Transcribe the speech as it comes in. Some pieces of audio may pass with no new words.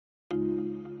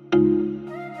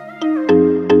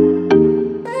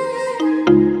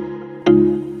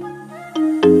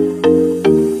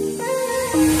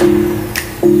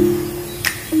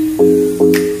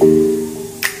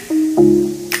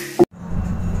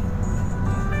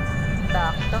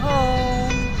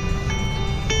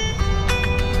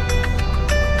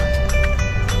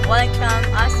Welcome,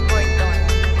 Ashburton.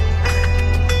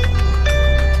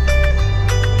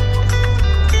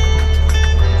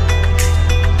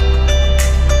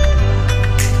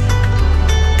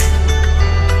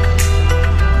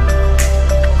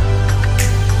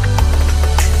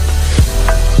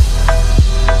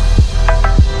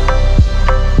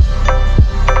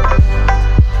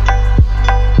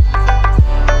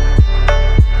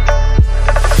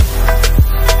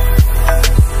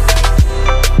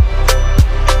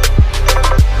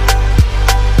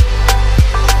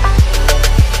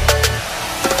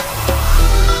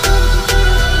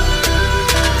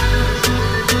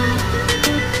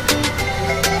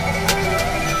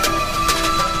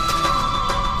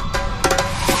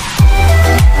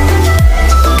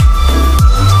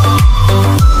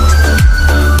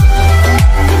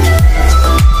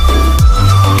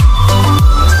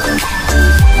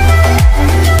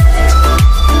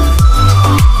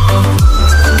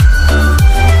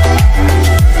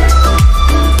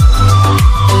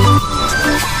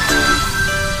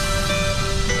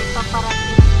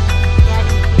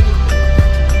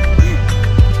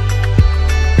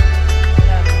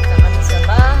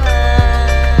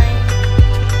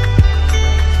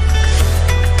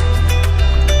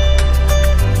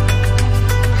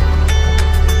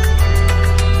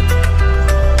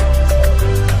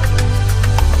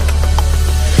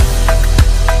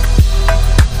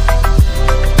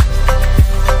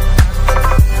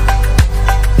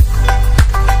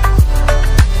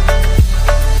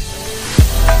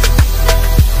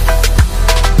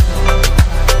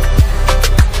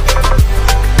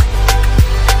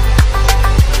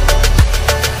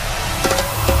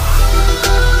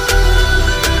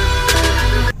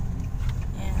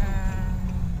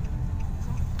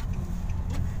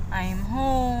 I'm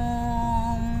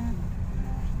home.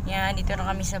 Yan, dito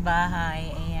na kami sa bahay.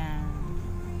 Ayan.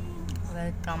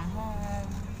 Welcome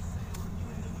home.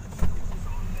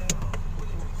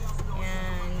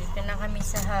 Yan, dito na kami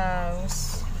sa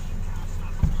house.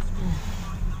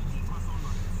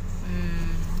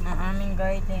 Ang aming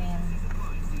garden.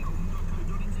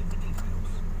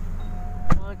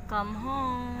 Welcome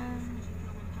home.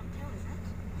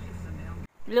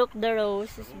 Look, the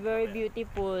rose is very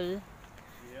beautiful.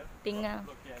 Tingnan.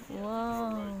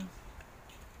 Wow.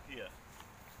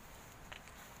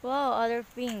 Wow, other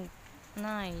pink.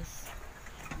 Nice.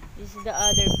 This is the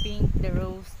other pink, the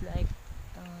rose like.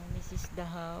 This is the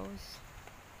house.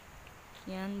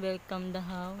 Yan, welcome the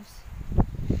house.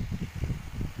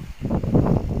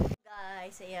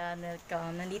 Guys, ayan,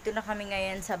 welcome. Nandito na kami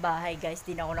ngayon sa bahay, guys.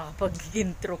 Di na ako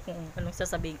nakapag-intro kung anong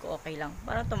sasabihin ko. Okay lang.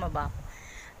 Parang tumaba ako.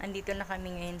 Andito na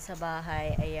kami ngayon sa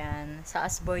bahay. Ayan. Sa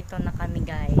Ashburton na kami,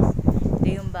 guys. Ito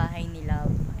yung bahay ni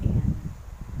Love. Ayan.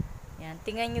 Ayan.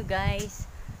 Tingnan nyo, guys.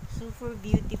 Super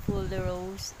beautiful. The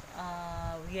rose.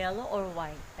 Yellow or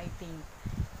white, I think.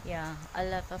 Yeah. A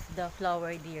lot of the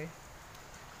flower there.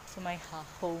 So, my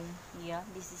home. Yeah.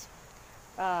 This is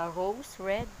rose,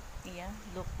 red. Yeah.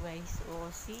 Look, guys.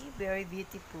 Oh, see? Very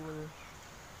beautiful.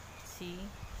 See?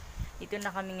 Ito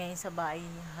na kami ngayon sa bahay.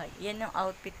 Yan yung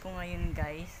outfit ko ngayon,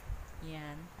 guys.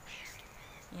 Yan.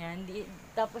 Yan.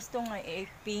 Tapos ito nga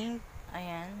pink.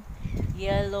 Ayan.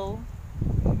 Yellow.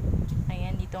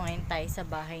 Ayan. Dito ngayon tayo sa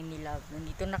bahay ni Love.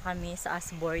 Nandito na kami sa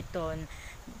Ashburton.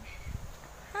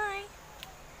 Hi!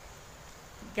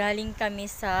 Galing kami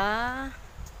sa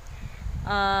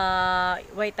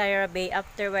Waitara Bay.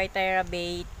 After Waitara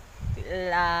Bay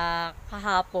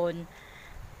kahapon.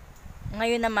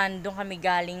 Ngayon naman, doon kami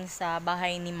galing sa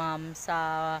bahay ni Ma'am sa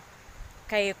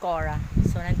kay Cora.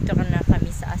 So, nandito na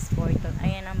kami sa Ashburton.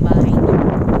 Ayan ang bahay niya.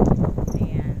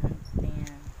 Ayan.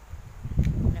 Ayan.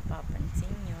 Napapansin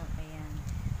nyo. Ayan.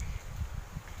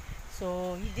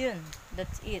 So, yun.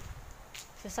 That's it.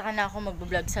 So, saka na ako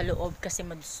mag-vlog sa loob kasi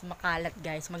makalat,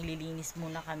 guys. Maglilinis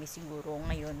muna kami siguro.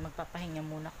 Ngayon, magpapahinga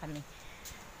muna kami.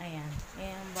 Ayan.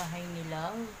 Ayan ang bahay ni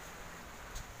Love.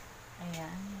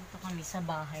 Ayan, ito kami sa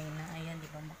bahay na. Ayan, di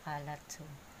ba makalat. So,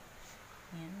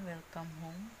 ayan, welcome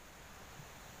home.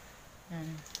 Ayan.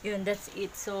 Yun, that's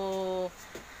it. So,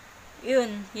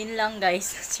 yun lang, guys.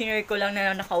 Sinare ko lang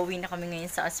na nakauwi na kami ngayon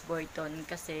sa Ashburton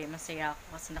kasi masaya ako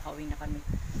kasi nakauwi na kami.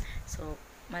 So,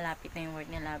 malapit na yung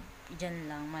work nila. Diyan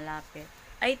lang, malapit.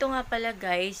 Ay, ito nga pala,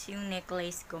 guys, yung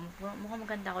necklace ko. Mukhang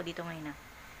maganda ako dito ngayon,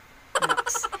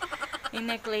 Yung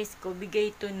necklace ko,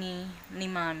 bigay ito ni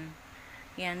Ma'am.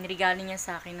 Yan, regalo niya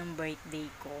sa akin ng birthday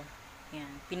ko. Yan,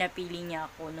 pinapili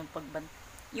niya ako nung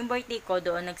yung birthday ko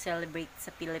doon nag-celebrate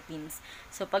sa Philippines.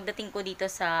 So, pagdating ko dito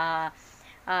sa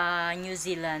New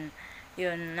Zealand,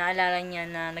 yun, naalala niya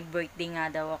na nag-birthday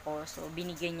nga daw ako. So,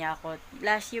 binigyan niya ako.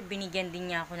 Last year, binigyan din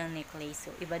niya ako ng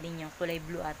necklace. So, iba din yung kulay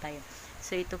blue ata yun.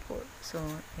 So, ito po. So,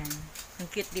 yan. Ang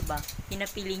cute, diba?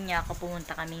 Pinapili niya ako.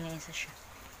 Pumunta kami ngayon sa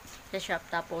shop.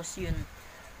 Tapos, yun.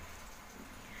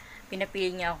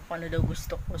 Pinapili niya ako kung ano daw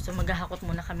gusto ko. So, maghahakot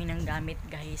muna kami ng gamit,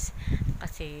 guys.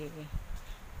 Kasi,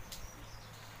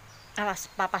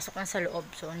 papasok na sa loob.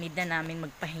 So, need na namin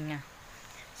magpahinga.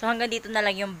 So, hanggang dito na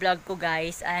lang yung vlog ko,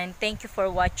 guys. And, thank you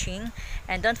for watching.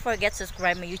 And, don't forget,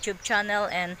 subscribe my YouTube channel.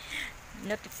 And,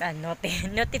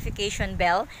 notification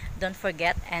bell. Don't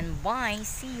forget. And, bye.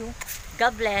 See you.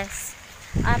 God bless.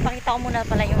 Pakita ko muna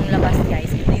pala yung labas, guys.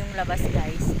 Ito yung labas,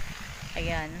 guys.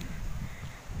 Ayan.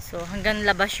 So, hanggang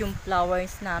labas yung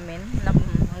flowers namin.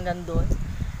 Hanggang doon.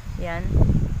 Yan.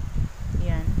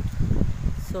 Yan.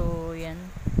 So, yan.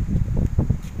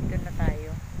 Dito na tayo.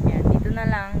 Yan. Dito na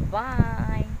lang.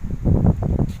 Bye!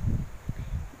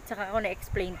 Tsaka ako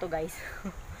na-explain to, guys.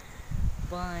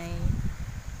 Bye!